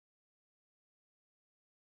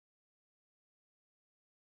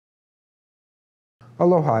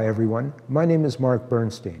Aloha, everyone. My name is Mark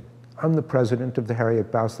Bernstein. I'm the president of the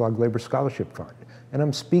Harriet Bouslog Labor Scholarship Fund, and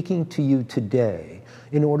I'm speaking to you today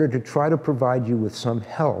in order to try to provide you with some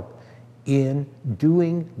help in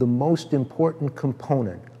doing the most important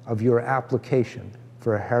component of your application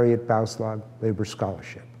for a Harriet Bouslog Labor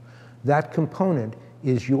Scholarship. That component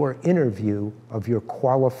is your interview of your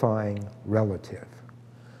qualifying relative.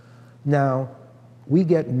 Now, we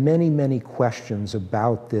get many questions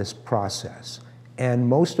about this process, and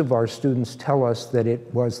most of our students tell us that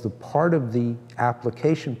it was the part of the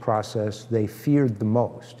application process they feared the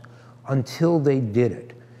most until they did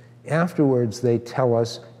it. Afterwards, they tell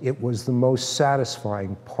us it was the most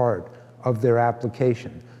satisfying part of their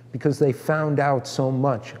application because they found out so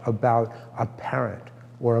much about a parent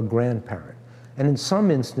or a grandparent. And in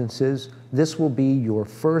some instances, this will be your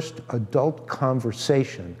first adult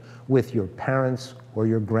conversation with your parents or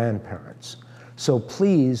your grandparents. So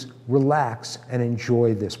please relax and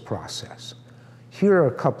enjoy this process. Here are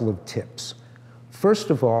a couple of tips. First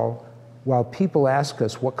of all, while people ask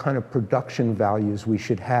us what kind of production values we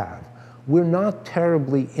should have, we're not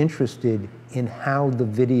terribly interested in how the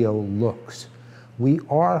video looks. We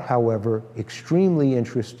are, however, extremely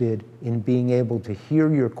interested in being able to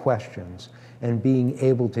hear your questions and being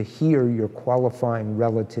able to hear your qualifying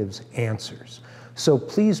relatives' answers. So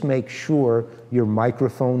please make sure your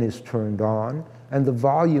microphone is turned on and the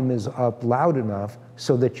volume is up loud enough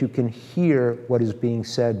so that you can hear what is being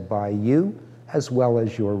said by you as well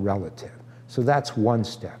as your relative. So that's one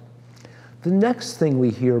step. The next thing we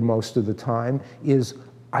hear most of the time is,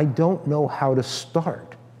 I don't know how to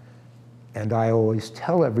start. And I always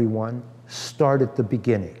tell everyone, start at the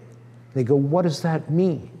beginning. They go, what does that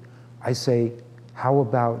mean? I say, how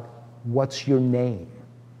about, what's your name?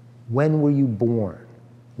 When were you born?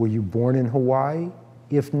 Were you born in Hawaii?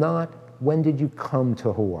 If not, when did you come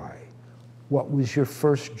to Hawaii? What was your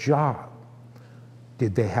first job?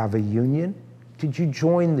 Did they have a union? Did you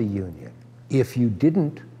join the union? If you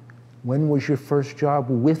didn't, when was your first job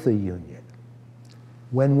with a union?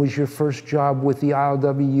 When was your first job with the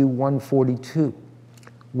ILWU 142?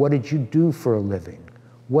 What did you do for a living?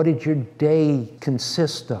 What did your day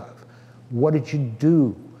consist of? What did you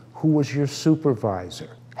do? Who was your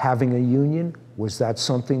supervisor? Having a union, was that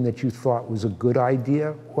something that you thought was a good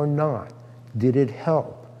idea or not? Did it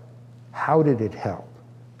help? How did it help?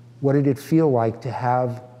 What did it feel like to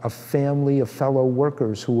have a family of fellow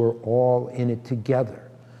workers who were all in it together?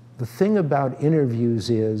 The thing about interviews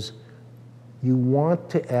is you want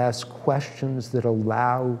to ask questions that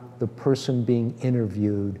allow the person being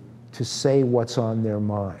interviewed to say what's on their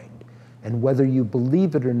mind. And whether you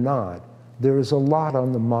believe it or not, there is a lot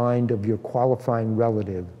on the mind of your qualifying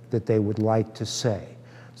relative that they would like to say.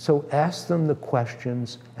 So ask them the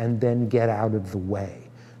questions and then get out of the way.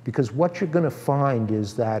 Because what you're going to find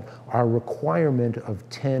is that our requirement of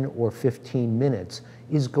 10 or 15 minutes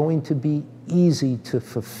is going to be easy to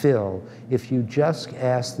fulfill if you just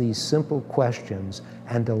ask these simple questions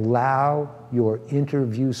and allow your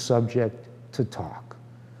interview subject to talk.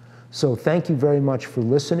 So thank you very much for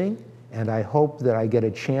listening, and I hope that I get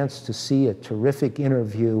a chance to see a terrific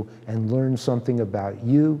interview and learn something about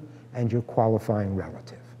you and your qualifying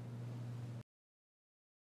relative.